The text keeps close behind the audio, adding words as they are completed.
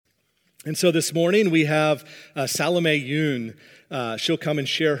And so this morning we have Salome Yoon. She'll come and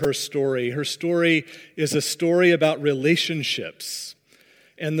share her story. Her story is a story about relationships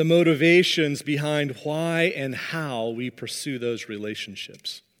and the motivations behind why and how we pursue those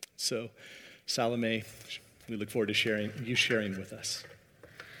relationships. So, Salome, we look forward to sharing with us.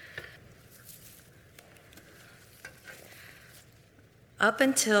 Up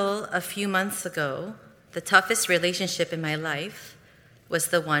until a few months ago, the toughest relationship in my life was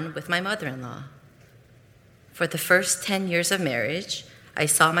the one with my mother-in-law. For the first 10 years of marriage, I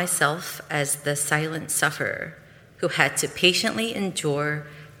saw myself as the silent sufferer who had to patiently endure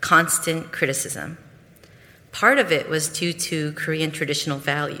constant criticism. Part of it was due to Korean traditional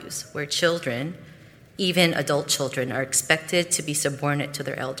values, where children, even adult children, are expected to be subordinate to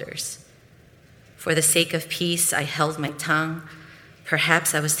their elders. For the sake of peace, I held my tongue.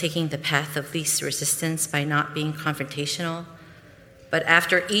 Perhaps I was taking the path of least resistance by not being confrontational. But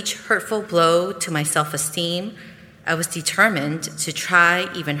after each hurtful blow to my self-esteem, I was determined to try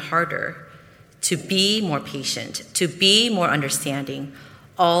even harder, to be more patient, to be more understanding,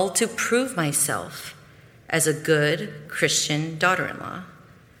 all to prove myself as a good Christian daughter-in-law.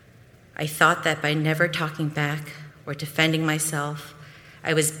 I thought that by never talking back or defending myself,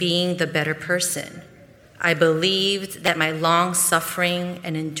 I was being the better person. I believed that my long suffering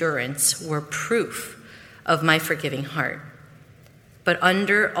and endurance were proof of my forgiving heart. But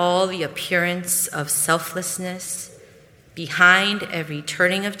under all the appearance of selflessness, behind every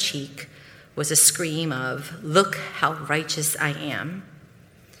turning of cheek was a scream of, "Look how righteous I am."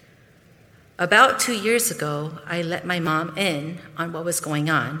 About 2 years ago, I let my mom in on what was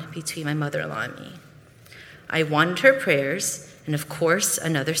going on between my mother-in-law and me. I wanted her prayers and, of course,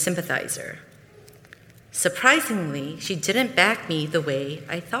 another sympathizer. Surprisingly, she didn't back me the way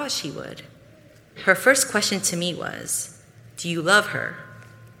I thought she would. Her first question to me was, "Do you love her?"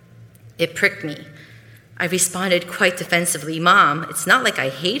 It pricked me. I responded quite defensively, "Mom, it's not like I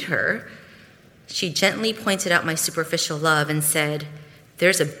hate her." She gently pointed out my superficial love and said,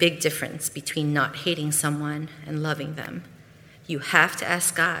 "There's a big difference between not hating someone and loving them. You have to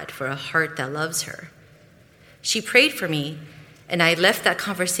ask God for a heart that loves her." She prayed for me, and I left that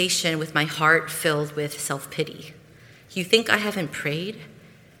conversation with my heart filled with self-pity. You think I haven't prayed?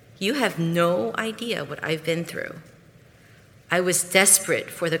 You have no idea what I've been through. I was desperate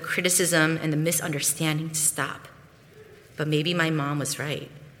for the criticism and the misunderstanding to stop. But maybe my mom was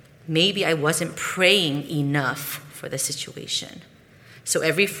right. Maybe I wasn't praying enough for the situation. So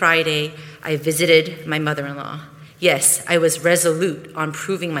every Friday, I visited my mother-in-law. Yes, I was resolute on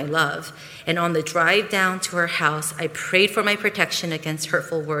proving my love. And on the drive down to her house, I prayed for my protection against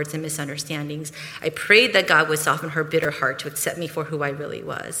hurtful words and misunderstandings. I prayed that God would soften her bitter heart to accept me for who I really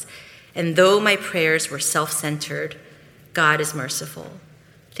was. And though my prayers were self-centered, God is merciful.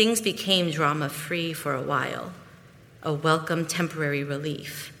 Things became drama-free for a while, a welcome temporary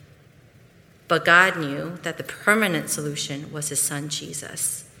relief. But God knew that the permanent solution was his son,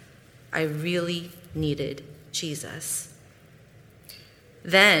 Jesus. I really needed Jesus.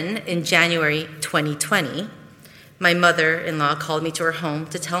 Then, in January 2020, my mother-in-law called me to her home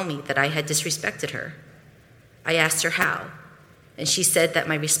to tell me that I had disrespected her. I asked her how, and she said that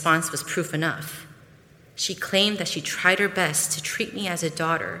my response was proof enough. She claimed that she tried her best to treat me as a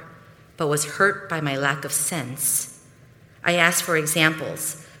daughter, but was hurt by my lack of sense. I asked for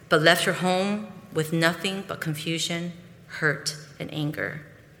examples, but left her home with nothing but confusion, hurt, and anger.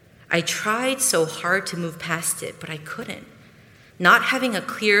 I tried so hard to move past it, but I couldn't. Not having a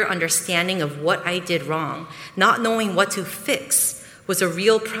clear understanding of what I did wrong, not knowing what to fix, was a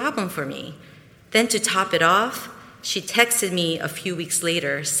real problem for me. Then to top it off, she texted me a few weeks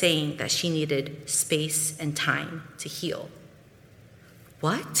later saying that she needed space and time to heal.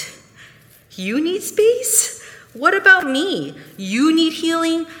 What? You need space? What about me? You need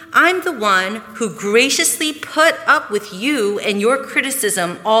healing? I'm the one who graciously put up with you and your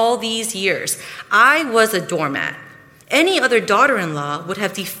criticism all these years. I was a doormat. Any other daughter-in-law would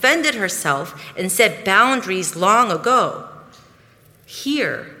have defended herself and set boundaries long ago.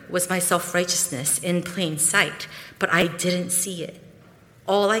 Here was my self-righteousness in plain sight, but I didn't see it.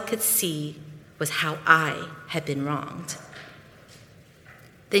 All I could see was how I had been wronged.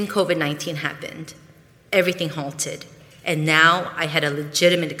 Then COVID-19 happened. Everything halted, and now I had a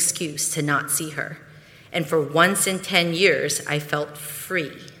legitimate excuse to not see her. And for once in 10 years, I felt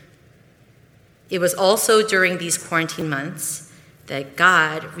free. It was also during these quarantine months that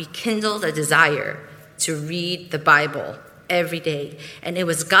God rekindled a desire to read the Bible every day. And it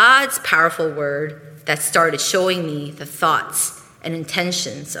was God's powerful word that started showing me the thoughts and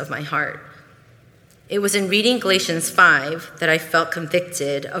intentions of my heart. It was in reading Galatians 5 that I felt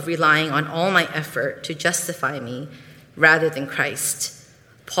convicted of relying on all my effort to justify me rather than Christ.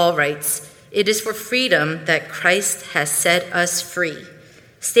 Paul writes, "It is for freedom that Christ has set us free.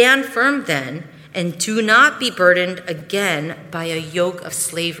 Stand firm then, and do not be burdened again by a yoke of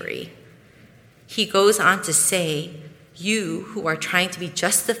slavery." He goes on to say, "You who are trying to be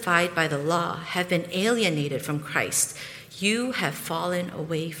justified by the law have been alienated from Christ. You have fallen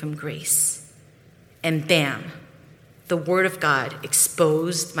away from grace." And bam, the word of God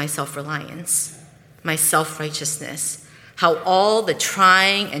exposed my self-reliance, my self-righteousness, how all the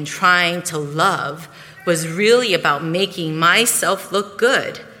trying to love was really about making myself look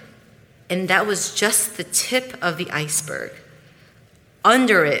good. And that was just the tip of the iceberg.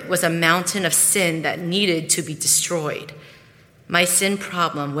 Under it was a mountain of sin that needed to be destroyed. My sin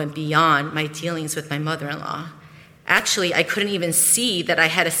problem went beyond my dealings with my mother-in-law. Actually, I couldn't even see that I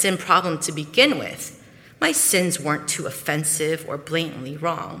had a sin problem to begin with. My sins weren't too offensive or blatantly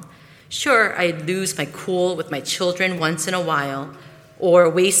wrong. Sure, I'd lose my cool with my children once in a while, or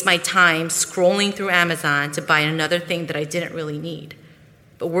waste my time scrolling through Amazon to buy another thing that I didn't really need.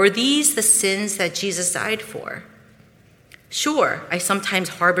 But were these the sins that Jesus died for? Sure, I sometimes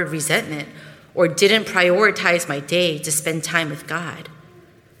harbored resentment or didn't prioritize my day to spend time with God.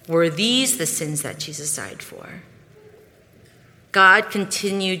 Were these the sins that Jesus died for? God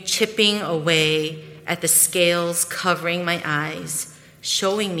continued chipping away at the scales covering my eyes,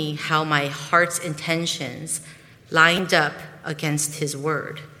 showing me how my heart's intentions lined up against his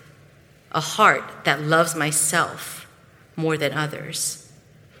word. A heart that loves myself more than others.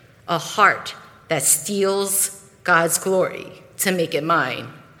 A heart that steals God's glory to make it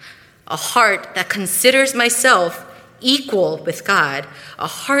mine. A heart that considers myself equal with God. A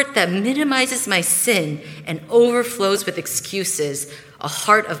heart that minimizes my sin and overflows with excuses. A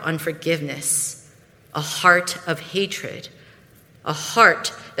heart of unforgiveness. A heart of hatred. A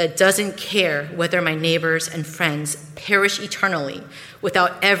heart that doesn't care whether my neighbors and friends perish eternally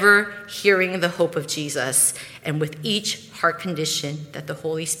without ever hearing the hope of Jesus. And with each heart condition that the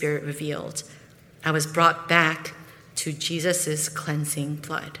Holy Spirit revealed, I was brought back to Jesus' cleansing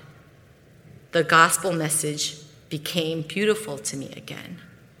blood. The gospel message became beautiful to me again.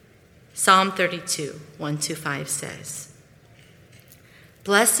 Psalm 32, 1-5 says,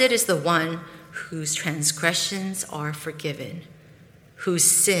 "Blessed is the one whose transgressions are forgiven, whose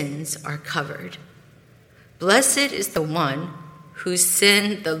sins are covered. Blessed is the one whose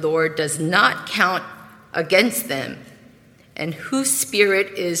sin the Lord does not count against them, and whose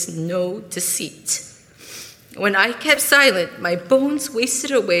spirit is no deceit. When I kept silent, my bones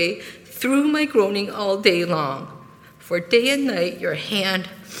wasted away through my groaning all day long. For day and night your hand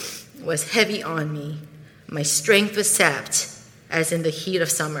was heavy on me. My strength was sapped as in the heat of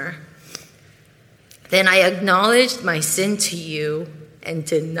summer. Then I acknowledged my sin to you and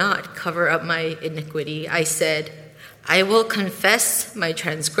did not cover up my iniquity. I said, I will confess my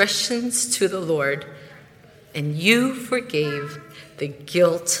transgressions to the Lord, and you forgave the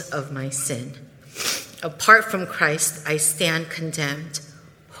guilt of my sin. Apart from Christ, I stand condemned,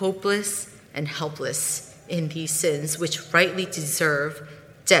 hopeless and helpless in these sins which rightly deserve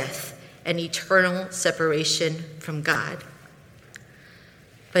death and eternal separation from God.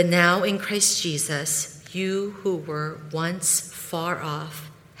 But now in Christ Jesus, you who were once far off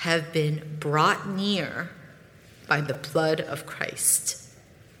have been brought near by the blood of Christ.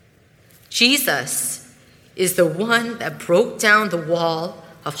 Jesus is the one that broke down the wall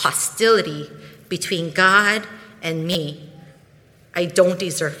of hostility between God and me. I don't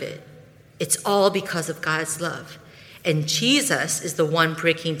deserve it. It's all because of God's love. And Jesus is the one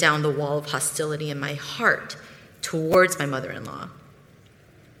breaking down the wall of hostility in my heart towards my mother-in-law.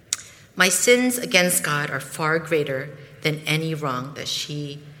 My sins against God are far greater than any wrong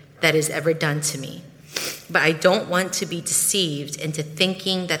that is ever done to me. But I don't want to be deceived into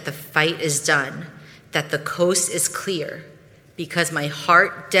thinking that the fight is done, that the coast is clear, because my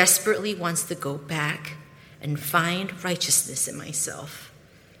heart desperately wants to go back and find righteousness in myself.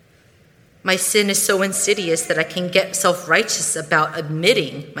 My sin is so insidious that I can get self-righteous about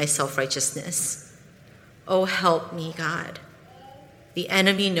admitting my self-righteousness. Oh, help me, God. The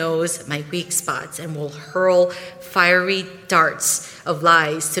enemy knows my weak spots and will hurl fiery darts of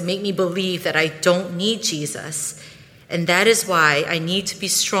lies to make me believe that I don't need Jesus. And that is why I need to be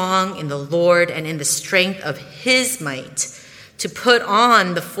strong in the Lord and in the strength of his might, to put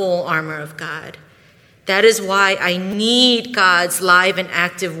on the full armor of God. That is why I need God's live and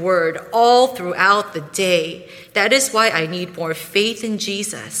active word all throughout the day. That is why I need more faith in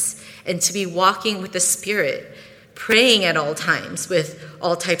Jesus and to be walking with the Spirit, praying at all times with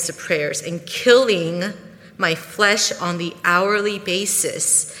all types of prayers, and killing my flesh on the hourly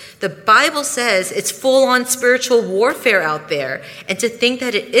basis. The Bible says it's full-on spiritual warfare out there, and to think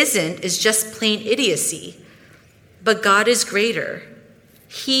that it isn't is just plain idiocy. But God is greater.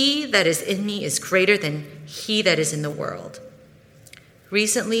 He that is in me is greater than he that is in the world.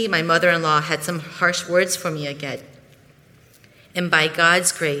 Recently, my mother-in-law had some harsh words for me again. And by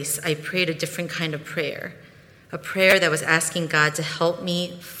God's grace, I prayed a different kind of prayer, a prayer that was asking God to help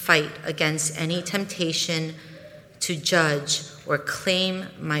me fight against any temptation to judge or claim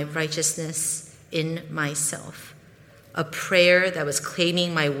my righteousness in myself, a prayer that was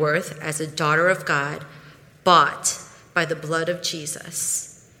claiming my worth as a daughter of God, bought by the blood of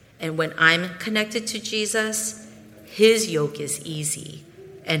Jesus. And when I'm connected to Jesus, his yoke is easy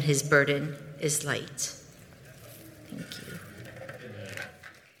and his burden is light. Thank you.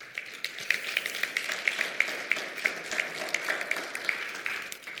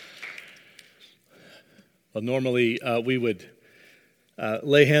 Well, normally we would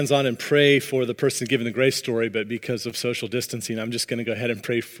lay hands on and pray for the person giving the grace story, but because of social distancing, I'm just going to go ahead and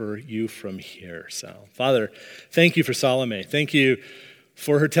pray for you from here. So, Father, thank you for Salome. Thank you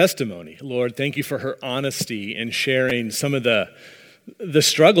for her testimony. Lord, thank you for her honesty in sharing some of the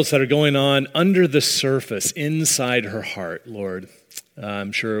struggles that are going on under the surface inside her heart, Lord.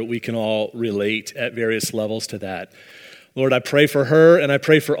 I'm sure we can all relate at various levels to that. Lord, I pray for her and I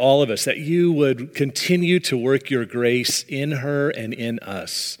pray for all of us that you would continue to work your grace in her and in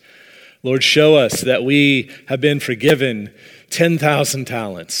us. Lord, show us that we have been forgiven 10,000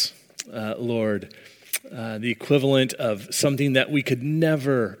 talents, Lord, the equivalent of something that we could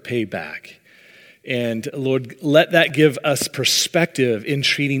never pay back. And Lord, let that give us perspective in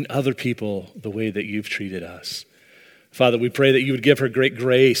treating other people the way that you've treated us. Father, we pray that you would give her great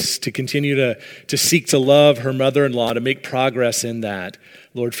grace to continue to seek to love her mother-in-law, to make progress in that,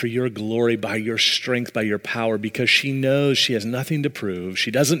 Lord, for your glory, by your strength, by your power, because she knows she has nothing to prove.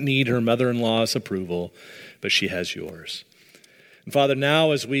 She doesn't need her mother-in-law's approval, but she has yours. And Father,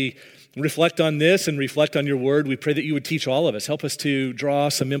 now as we reflect on this and reflect on your word, we pray that you would teach all of us. Help us to draw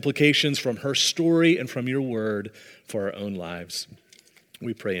some implications from her story and from your word for our own lives.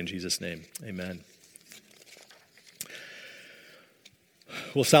 We pray in Jesus' name. Amen.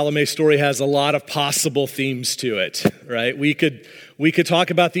 Well, Salome's story has a lot of possible themes to it, right? We could talk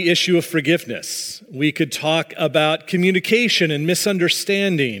about the issue of forgiveness. We could talk about communication and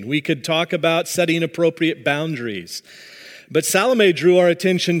misunderstanding. We could talk about setting appropriate boundaries. But Salome drew our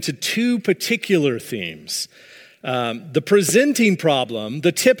attention to two particular themes. The presenting problem,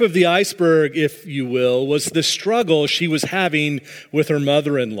 the tip of the iceberg, if you will, was the struggle she was having with her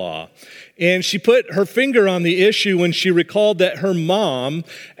mother-in-law. And she put her finger on the issue when she recalled that her mom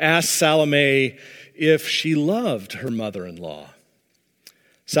asked Salome if she loved her mother-in-law.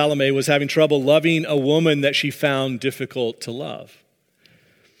 Salome was having trouble loving a woman that she found difficult to love.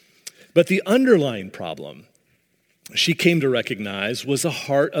 But the underlying problem she came to recognize was a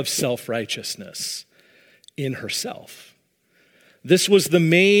heart of self-righteousness in herself. This was the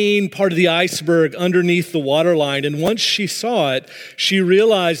main part of the iceberg underneath the waterline. And once she saw it, she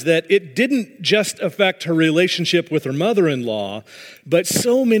realized that it didn't just affect her relationship with her mother-in-law, but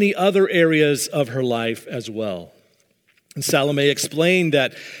so many other areas of her life as well. And Salome explained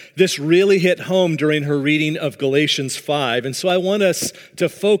that this really hit home during her reading of Galatians 5. And so I want us to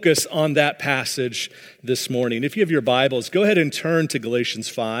focus on that passage this morning. If you have your Bibles, go ahead and turn to Galatians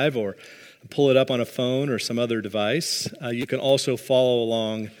 5 or pull it up on a phone or some other device. You can also follow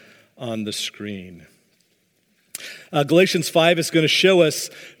along on the screen. Galatians 5 is going to show us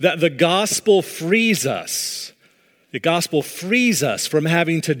that the gospel frees us. The gospel frees us from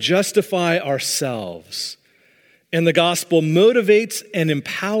having to justify ourselves. And the gospel motivates and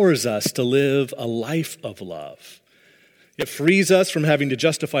empowers us to live a life of love. It frees us from having to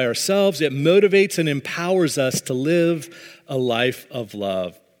justify ourselves. It motivates and empowers us to live a life of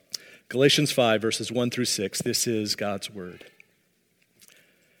love. Galatians 5, verses 1 through 6, this is God's word.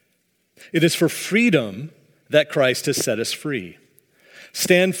 It is for freedom that Christ has set us free.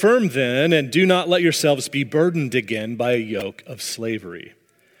 Stand firm then, and do not let yourselves be burdened again by a yoke of slavery.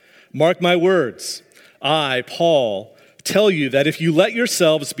 Mark my words. I, Paul, tell you that if you let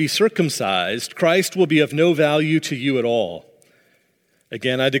yourselves be circumcised, Christ will be of no value to you at all.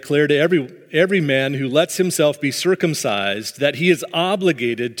 Again, I declare to every man who lets himself be circumcised that he is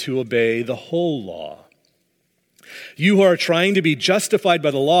obligated to obey the whole law. You who are trying to be justified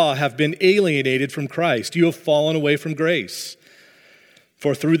by the law have been alienated from Christ. You have fallen away from grace.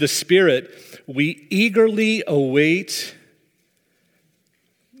 For through the Spirit, we eagerly await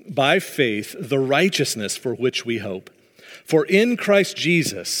by faith the righteousness for which we hope. For in Christ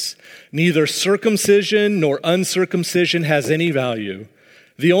Jesus, neither circumcision nor uncircumcision has any value.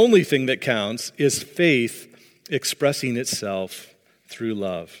 The only thing that counts is faith expressing itself through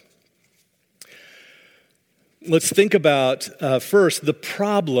love. Let's think about first the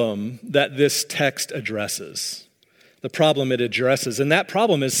problem that this text addresses. The problem it addresses, and that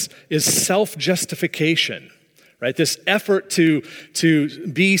problem is self-justification, right? This effort to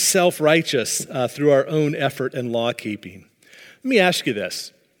be self-righteous through our own effort and law-keeping. Let me ask you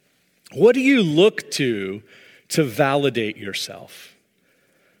this. What do you look to validate yourself,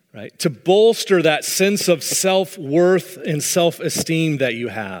 right? To bolster that sense of self-worth and self-esteem that you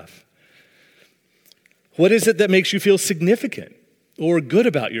have? What is it that makes you feel significant or good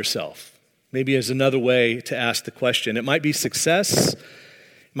about yourself? Maybe as another way to ask the question. It might be success, it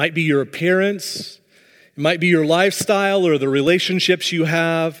might be your appearance, it might be your lifestyle or the relationships you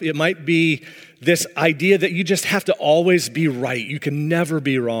have. It might be this idea that you just have to always be right. You can never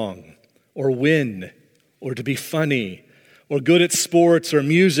be wrong or win or to be funny or good at sports or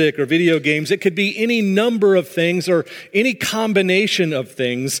music or video games. It could be any number of things or any combination of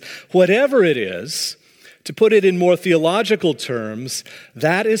things. Whatever it is, to put it in more theological terms,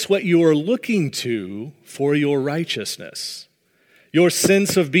 that is what you are looking to for your righteousness. Your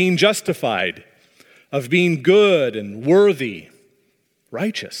sense of being justified, of being good and worthy,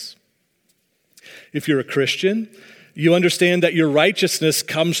 righteous. If you're a Christian, you understand that your righteousness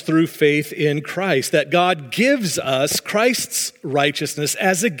comes through faith in Christ, that God gives us Christ's righteousness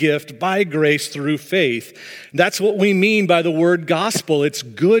as a gift by grace through faith. That's what we mean by the word gospel. It's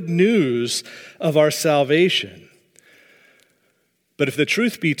good news of our salvation. But if the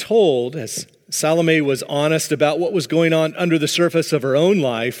truth be told, as Salome was honest about what was going on under the surface of her own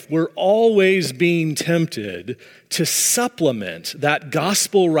life, we're always being tempted to supplement that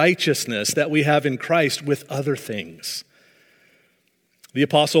gospel righteousness that we have in Christ with other things. The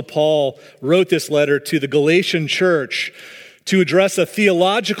Apostle Paul wrote this letter to the Galatian church to address a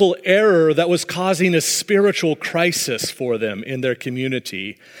theological error that was causing a spiritual crisis for them in their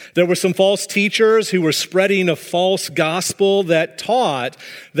community. There were some false teachers who were spreading a false gospel that taught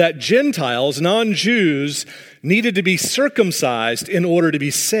that Gentiles, non-Jews, needed to be circumcised in order to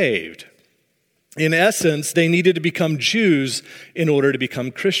be saved. In essence, they needed to become Jews in order to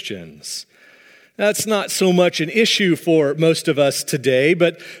become Christians. That's not so much an issue for most of us today,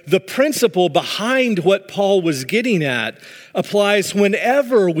 but the principle behind what Paul was getting at applies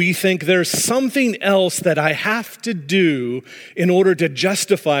whenever we think there's something else that I have to do in order to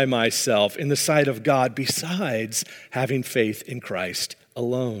justify myself in the sight of God besides having faith in Christ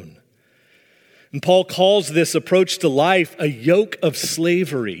alone. And Paul calls this approach to life a yoke of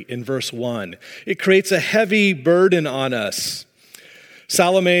slavery in verse 1. It creates a heavy burden on us.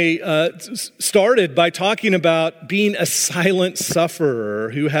 Salome started by talking about being a silent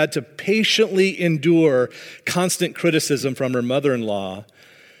sufferer who had to patiently endure constant criticism from her mother-in-law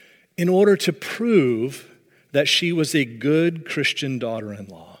in order to prove that she was a good Christian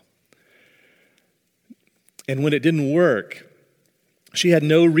daughter-in-law. And when it didn't work, she had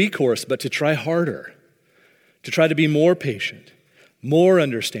no recourse but to try harder, to try to be more patient, more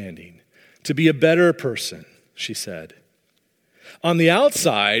understanding, to be a better person, she said. On the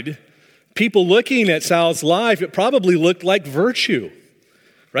outside, people looking at Sal's life, it probably looked like virtue,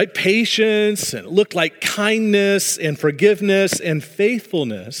 right? Patience, and it looked like kindness and forgiveness and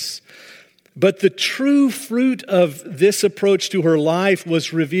faithfulness. But the true fruit of this approach to her life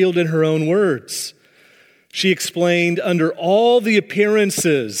was revealed in her own words. She explained, under all the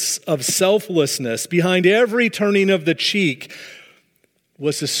appearances of selflessness, behind every turning of the cheek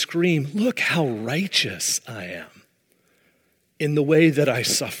was a scream, "Look how righteous I am in the way that I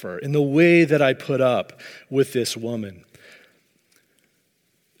suffer, in the way that I put up with this woman."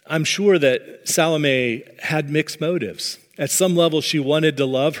 I'm sure that Salome had mixed motives. At some level, she wanted to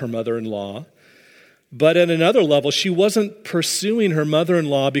love her mother-in-law, but at another level, she wasn't pursuing her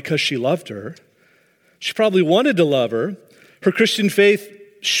mother-in-law because she loved her. She probably wanted to love her. Her Christian faith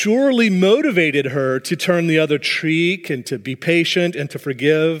surely motivated her to turn the other cheek and to be patient and to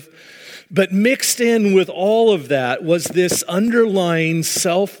forgive. But mixed in with all of that was this underlying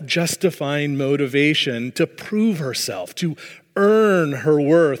self-justifying motivation to prove herself, to earn her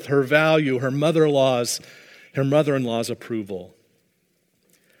worth, her value, her mother-in-law's approval.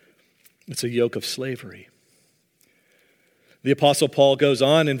 It's a yoke of slavery. The Apostle Paul goes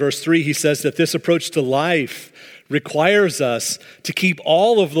on in verse 3, he says that this approach to life requires us to keep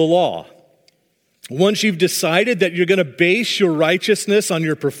all of the law. Once you've decided that you're going to base your righteousness on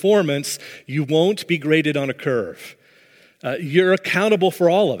your performance, you won't be graded on a curve. You're accountable for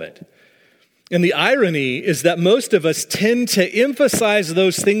all of it. And the irony is that most of us tend to emphasize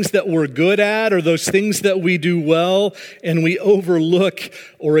those things that we're good at or those things that we do well, and we overlook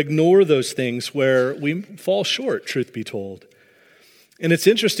or ignore those things where we fall short, truth be told. And it's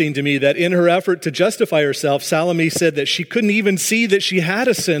interesting to me that in her effort to justify herself, Salome said that she couldn't even see that she had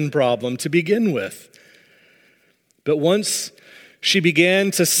a sin problem to begin with. But once she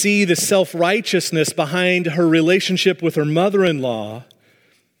began to see the self-righteousness behind her relationship with her mother-in-law,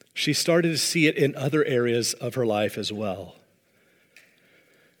 she started to see it in other areas of her life as well.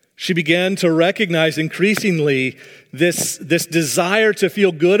 She began to recognize increasingly this desire to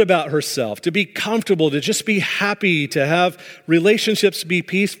feel good about herself, to be comfortable, to just be happy, to have relationships be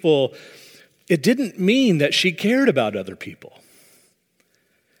peaceful. It didn't mean that she cared about other people.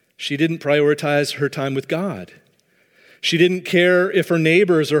 She didn't prioritize her time with God. She didn't care if her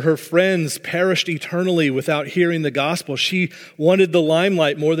neighbors or her friends perished eternally without hearing the gospel. She wanted the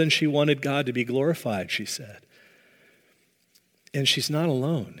limelight more than she wanted God to be glorified, she said. And she's not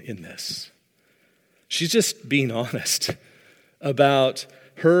alone in this. She's just being honest about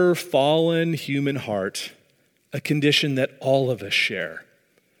her fallen human heart, a condition that all of us share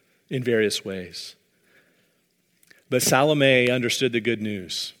in various ways. But Salome understood the good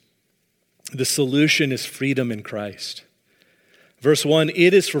news. The solution is freedom in Christ. Verse 1,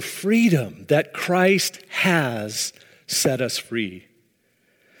 it is for freedom that Christ has set us free.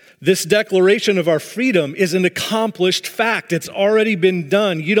 This declaration of our freedom is an accomplished fact. It's already been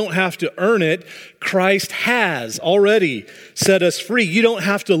done. You don't have to earn it. Christ has already set us free. You don't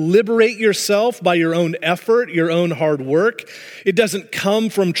have to liberate yourself by your own effort, your own hard work. It doesn't come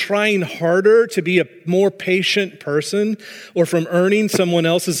from trying harder to be a more patient person or from earning someone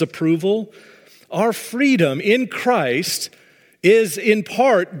else's approval. Our freedom in Christ is in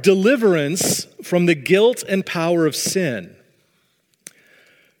part deliverance from the guilt and power of sin.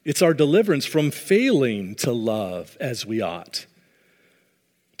 It's our deliverance from failing to love as we ought.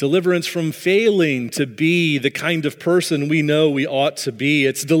 Deliverance from failing to be the kind of person we know we ought to be.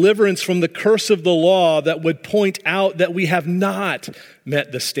 It's deliverance from the curse of the law that would point out that we have not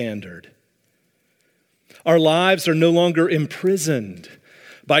met the standard. Our lives are no longer imprisoned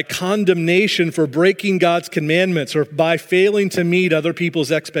by condemnation for breaking God's commandments or by failing to meet other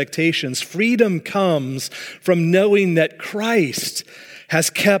people's expectations. Freedom comes from knowing that Christ has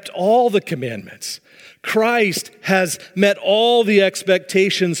kept all the commandments. Christ has met all the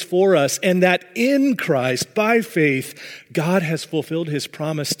expectations for us, and that in Christ, by faith, God has fulfilled his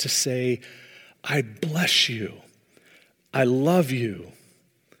promise to say, I bless you. I love you.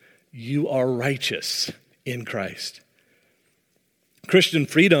 You are righteous in Christ. Christian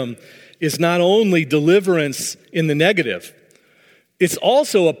freedom is not only deliverance in the negative, it's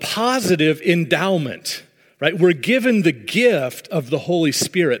also a positive endowment, right? We're given the gift of the Holy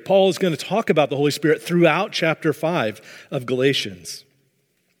Spirit. Paul is going to talk about the Holy Spirit throughout chapter 5 of Galatians.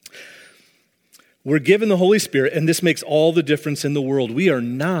 We're given the Holy Spirit, and this makes all the difference in the world. We are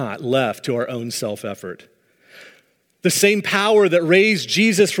not left to our own self-effort. The same power that raised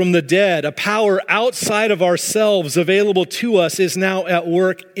Jesus from the dead, a power outside of ourselves available to us, is now at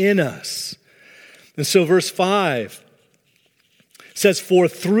work in us. And so verse 5 says, for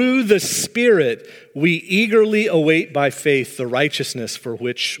through the Spirit we eagerly await by faith the righteousness for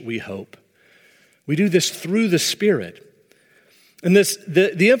which we hope. We do this through the Spirit. And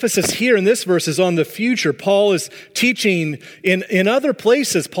the emphasis here in this verse is on the future. Paul is teaching, in other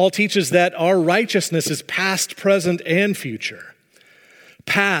places, Paul teaches that our righteousness is past, present, and future.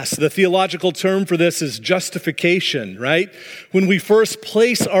 Past, the theological term for this is justification, right? When we first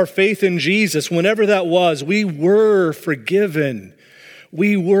place our faith in Jesus, whenever that was, we were forgiven.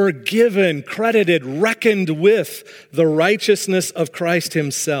 We were given, credited, reckoned with the righteousness of Christ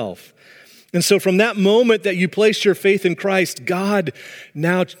himself. And so from that moment that you placed your faith in Christ, God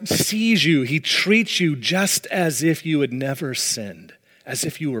now sees you. He treats you just as if you had never sinned, as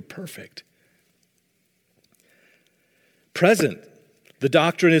if you were perfect. Present, the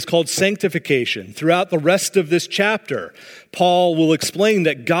doctrine is called sanctification. Throughout the rest of this chapter, Paul will explain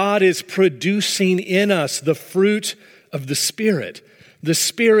that God is producing in us the fruit of the Spirit. The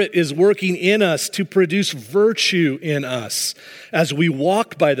Spirit is working in us to produce virtue in us as we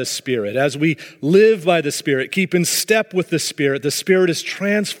walk by the Spirit, as we live by the Spirit, keep in step with the Spirit. The Spirit is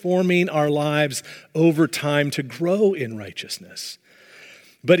transforming our lives over time to grow in righteousness.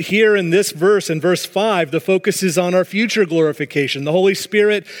 But here in this verse, in verse 5, the focus is on our future glorification. The Holy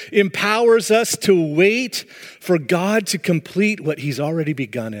Spirit empowers us to wait for God to complete what he's already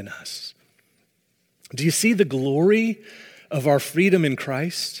begun in us. Do you see the glory of our freedom in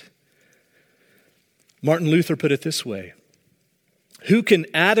Christ? Martin Luther put it this way: Who can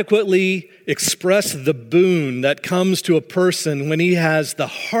adequately express the boon that comes to a person when he has the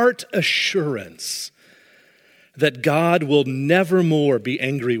heart assurance that God will never more be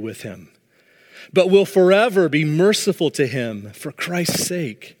angry with him, but will forever be merciful to him for Christ's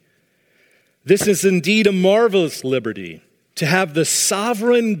sake? This is indeed a marvelous liberty, to have the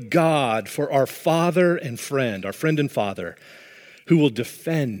sovereign God for our Father and friend, our friend and Father, who will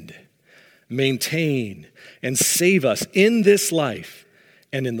defend, maintain, and save us in this life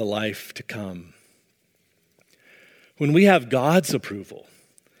and in the life to come. When we have God's approval,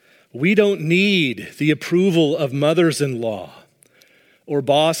 we don't need the approval of mothers-in-law or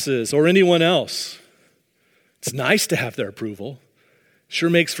bosses or anyone else. It's nice to have their approval. Sure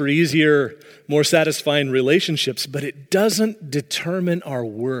makes for easier, more satisfying relationships, but it doesn't determine our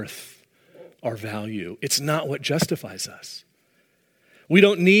worth, our value. It's not what justifies us. We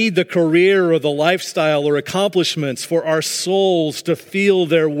don't need the career or the lifestyle or accomplishments for our souls to feel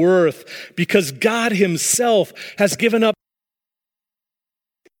their worth, because God himself has given up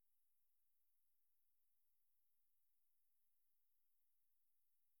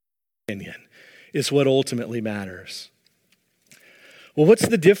opinion is what ultimately matters. Well, what's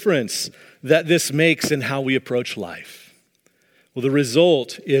the difference that this makes in how we approach life? Well, the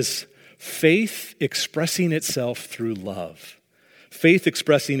result is faith expressing itself through love. Faith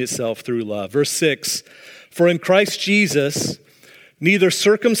expressing itself through love. Verse 6, for in Christ Jesus, neither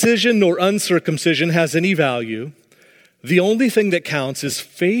circumcision nor uncircumcision has any value. The only thing that counts is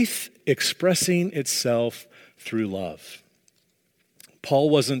faith expressing itself through love. Paul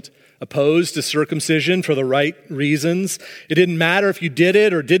wasn't opposed to circumcision for the right reasons. It didn't matter if you did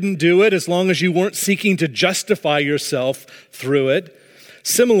it or didn't do it, as long as you weren't seeking to justify yourself through it.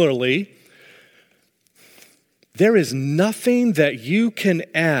 Similarly, there is nothing that you can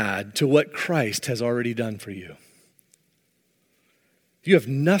add to what Christ has already done for you. You have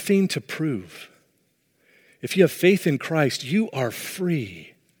nothing to prove. If you have faith in Christ, you are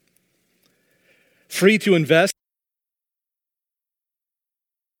free. Free to invest.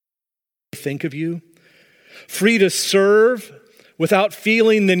 Think of you, free to serve without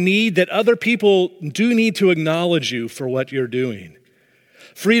feeling the need that other people do need to acknowledge you for what you're doing,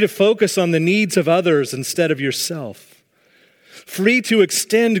 free to focus on the needs of others instead of yourself, free to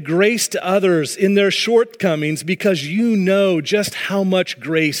extend grace to others in their shortcomings because you know just how much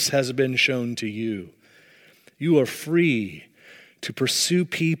grace has been shown to you. You are free to pursue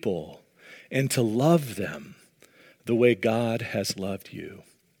people and to love them the way God has loved you.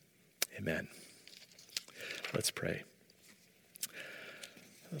 Amen. Let's pray.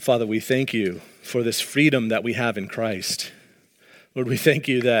 Father, we thank you for this freedom that we have in Christ. Lord, we thank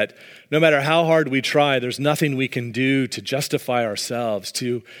you that no matter how hard we try, there's nothing we can do to justify ourselves,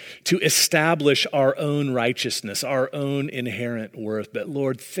 to establish our own righteousness, our own inherent worth. But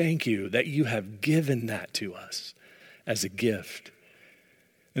Lord, thank you that you have given that to us as a gift.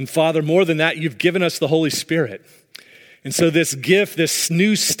 And Father, more than that, you've given us the Holy Spirit. And so this gift, this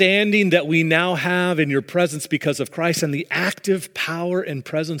new standing that we now have in your presence because of Christ and the active power and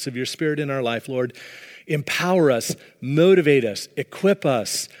presence of your Spirit in our life, Lord, empower us, motivate us, equip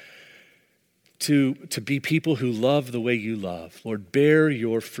us to be people who love the way you love. Lord, bear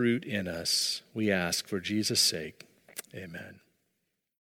your fruit in us, we ask for Jesus' sake. Amen.